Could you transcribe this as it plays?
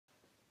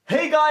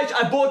Hey guys,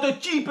 I bought the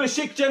cheapest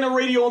 6-channel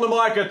radio on the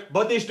market,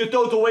 but is it a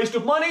total waste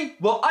of money?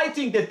 Well, I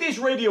think that this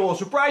radio will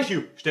surprise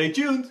you. Stay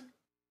tuned.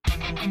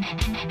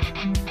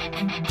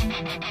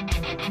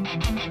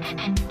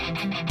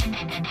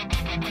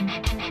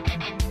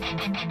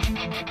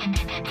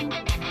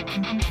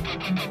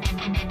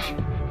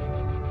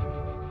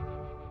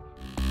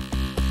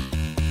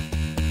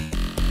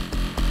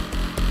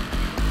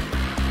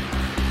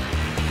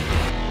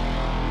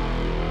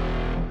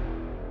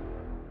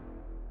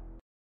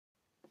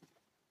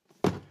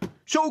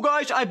 So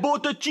guys, I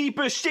bought the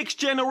cheapest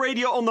 6-channel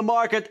radio on the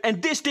market and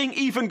this thing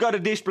even got a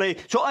display.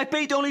 So I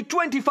paid only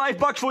 25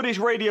 bucks for this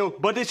radio.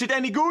 But is it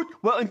any good?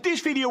 Well, in this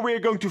video we're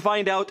going to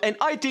find out and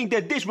I think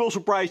that this will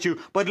surprise you.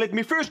 But let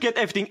me first get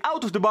everything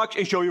out of the box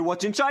and show you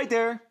what's inside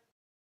there.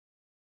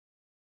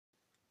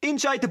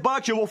 Inside the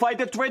box you will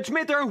find a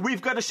transmitter,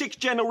 we've got a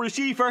 6-channel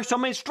receiver,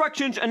 some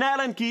instructions, an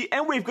Allen key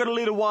and we've got a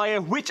little wire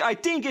which I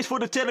think is for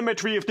the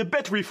telemetry of the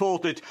battery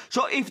voltage.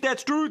 So if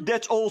that's true,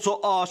 that's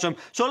also awesome.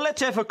 So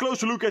let's have a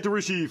closer look at the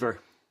receiver.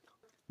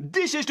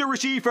 This is the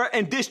receiver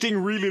and this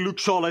thing really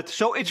looks solid.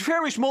 So it's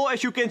very small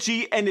as you can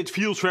see and it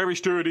feels very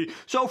sturdy.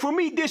 So for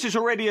me this is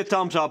already a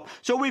thumbs up.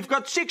 So we've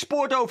got 6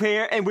 ports over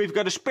here and we've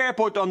got a spare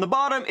port on the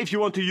bottom if you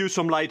want to use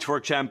some lights for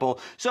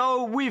example.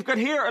 So we've got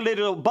here a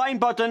little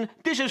bind button.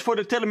 This is for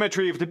the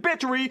telemetry of the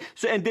battery.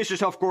 So, and this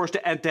is of course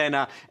the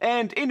antenna.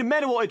 And in the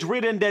manual it's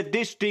written that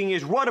this thing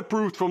is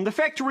waterproofed from the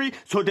factory.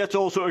 So that's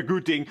also a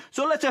good thing.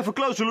 So let's have a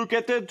closer look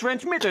at the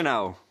transmitter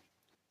now.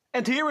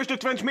 And here is the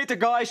transmitter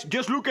guys,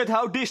 just look at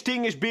how this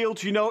thing is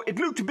built, you know, it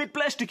looked a bit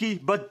plasticky,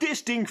 but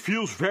this thing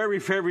feels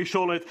very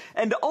solid.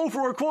 And the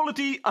overall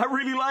quality, I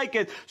really like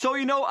it. So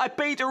you know, I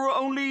paid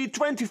only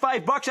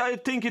 25 bucks I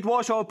think it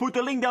was, so I'll put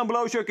the link down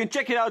below so you can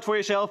check it out for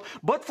yourself.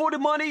 But for the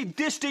money,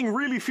 this thing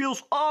really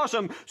feels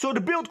awesome. So the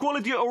build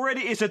quality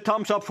already is a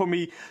thumbs up for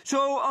me.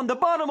 So on the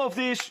bottom of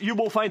this, you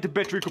will find the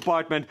battery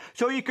compartment.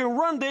 So you can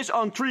run this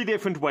on 3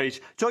 different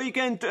ways. So you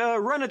can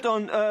run it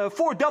on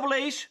 4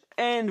 AA's.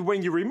 And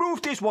when you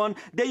remove this one,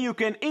 then you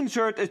can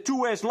insert a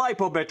 2S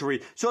LiPo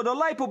battery. So the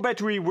LiPo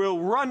battery will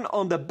run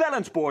on the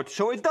balance port.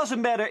 So it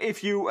doesn't matter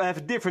if you have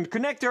a different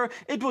connector,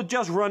 it will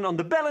just run on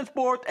the balance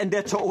port and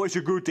that's always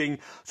a good thing.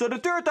 So the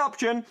third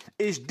option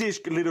is this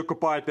little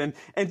compartment.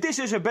 And this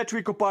is a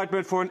battery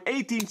compartment for an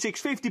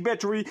 18650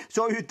 battery.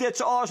 So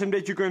that's awesome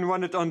that you can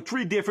run it on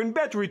 3 different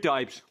battery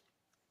types.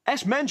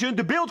 As mentioned,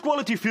 the build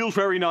quality feels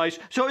very nice,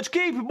 so it's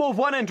capable of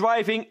one-hand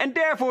driving and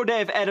therefore they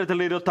have added a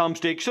little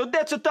thumbstick, so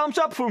that's a thumbs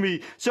up for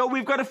me. So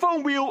we've got a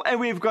foam wheel and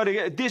we've got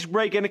a disc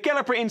brake and a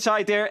caliper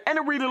inside there and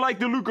I really like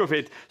the look of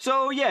it.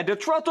 So yeah, the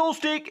throttle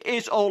stick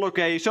is all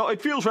okay, so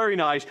it feels very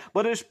nice.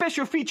 But a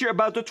special feature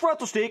about the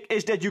throttle stick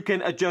is that you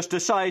can adjust the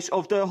size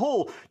of the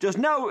hole. Just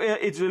now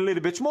it's a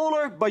little bit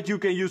smaller, but you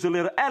can use a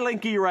little Allen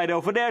key right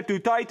over there to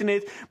tighten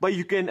it, but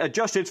you can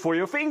adjust it for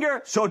your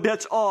finger, so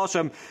that's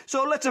awesome.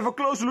 So let's have a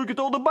closer look at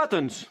all the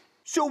buttons.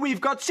 So we've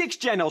got 6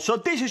 channels, so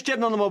this is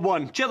channel number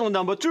 1, channel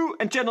number 2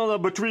 and channel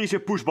number 3 is a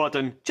push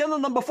button. Channel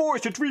number 4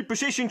 is a 3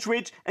 position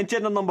switch and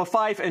channel number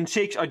 5 and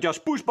 6 are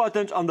just push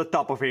buttons on the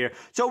top of here.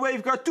 So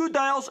we've got 2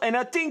 dials and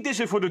I think this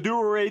is for the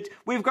dual rate.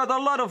 We've got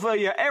a lot of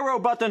your arrow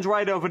buttons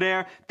right over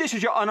there. This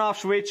is your on-off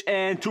switch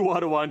and 2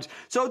 other ones.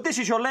 So this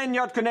is your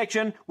lanyard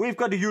connection. We've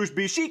got a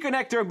USB-C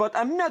connector but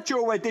I'm not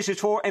sure what this is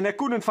for and I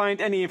couldn't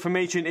find any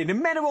information in the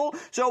manual.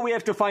 So we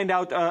have to find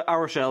out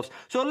ourselves.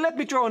 So let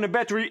me throw in a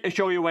battery and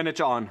show you when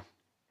it's on.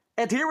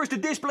 And here is the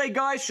display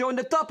guys, so in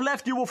the top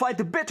left you will find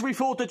the battery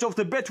voltage of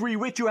the battery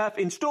which you have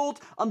installed.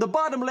 On the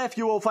bottom left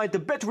you will find the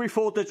battery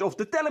voltage of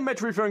the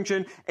telemetry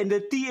function and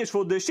the T is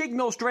for the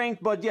signal strength,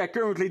 but yeah,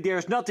 currently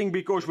there's nothing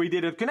because we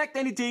didn't connect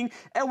anything.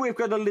 And we've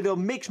got a little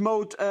mix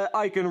mode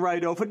icon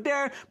right over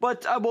there,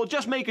 but I will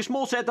just make a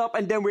small setup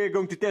and then we're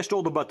going to test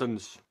all the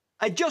buttons.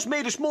 I just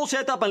made a small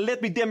setup and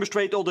let me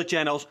demonstrate all the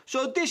channels.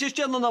 So this is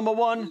channel number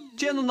 1,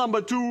 channel number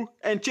 2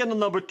 and channel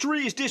number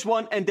 3 is this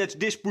one and that's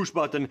this push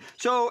button.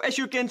 So as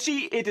you can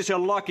see it is a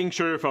locking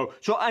servo.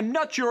 So I'm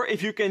not sure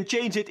if you can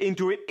change it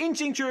into an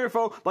inching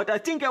servo, but I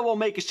think I will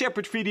make a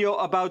separate video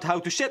about how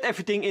to set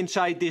everything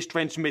inside this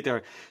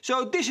transmitter.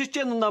 So this is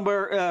channel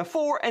number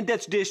 4 and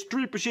that's this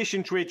 3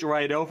 position switch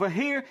right over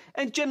here.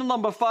 And channel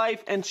number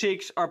 5 and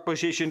 6 are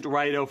positioned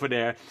right over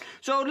there.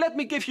 So let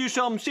me give you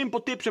some simple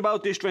tips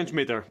about this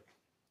transmitter.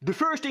 The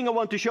first thing I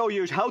want to show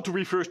you is how to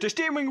reverse the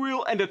steering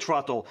wheel and the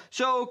throttle.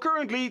 So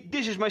currently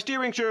this is my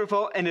steering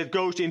servo and it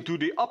goes into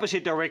the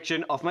opposite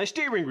direction of my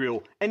steering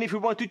wheel. And if you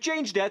want to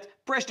change that,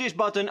 press this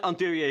button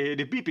until you hear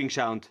the beeping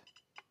sound.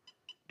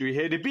 Do you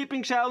hear the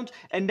beeping sound?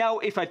 And now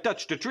if I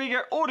touch the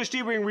trigger or the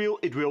steering wheel,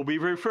 it will be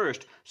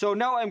reversed. So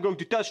now I'm going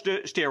to touch the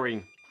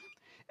steering.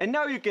 And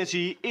now you can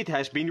see it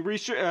has been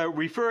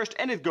reversed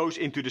and it goes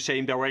into the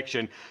same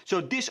direction.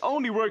 So this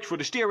only works for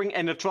the steering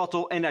and the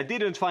throttle and I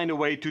didn't find a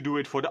way to do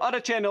it for the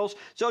other channels.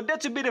 So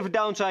that's a bit of a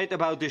downside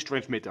about this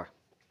transmitter.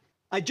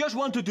 I just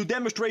wanted to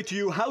demonstrate to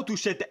you how to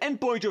set the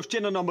endpoints of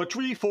channel number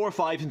 3, 4,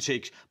 5 and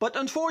 6. But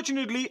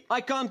unfortunately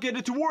I can't get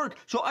it to work.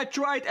 So I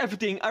tried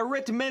everything. I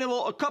read the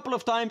manual a couple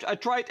of times. I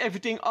tried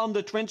everything on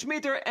the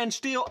transmitter and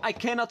still I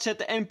cannot set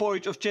the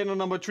endpoints of channel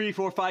number 3,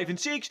 4, 5 and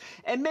 6.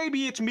 And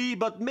maybe it's me,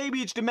 but maybe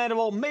it's the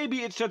manual, maybe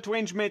it's the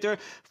transmitter.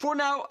 For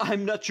now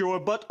I'm not sure,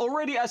 but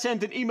already I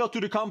sent an email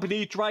to the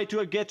company, tried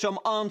to get some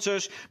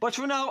answers. But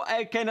for now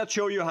I cannot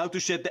show you how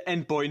to set the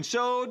endpoint.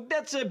 So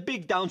that's a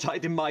big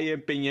downside in my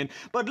opinion.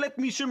 But let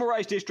me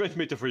summarize this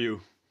transmitter for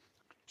you.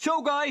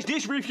 So guys,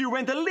 this review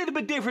went a little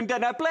bit different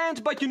than I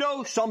planned, but you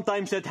know,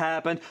 sometimes that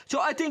happens.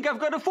 So I think I've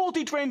got a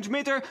faulty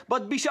transmitter,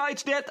 but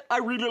besides that, I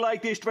really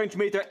like this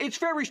transmitter. It's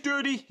very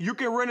sturdy, you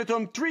can run it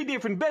on 3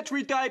 different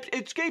battery types,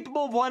 it's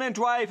capable of one-hand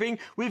driving,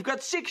 we've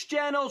got 6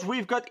 channels,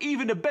 we've got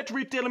even a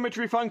battery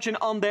telemetry function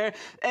on there,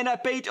 and I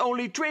paid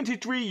only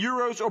 23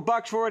 euros or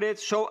bucks for it,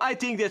 so I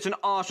think that's an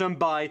awesome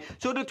buy.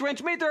 So the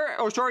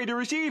the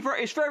receiver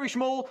is very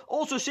small,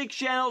 also 6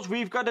 channels,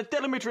 we've got a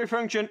telemetry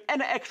function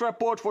and an extra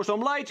port for some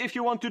lights if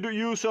you want to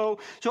use so.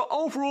 So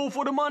overall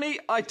for the money,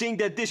 I think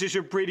that this is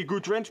a pretty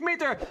good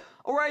transmitter.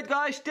 Alright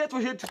guys, that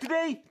was it for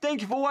today.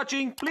 Thank you for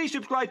watching. Please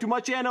subscribe to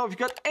my channel. If you've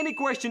got any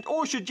questions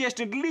or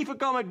suggestions, leave a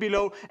comment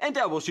below. And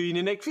I will see you in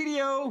the next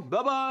video.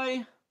 Bye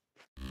bye.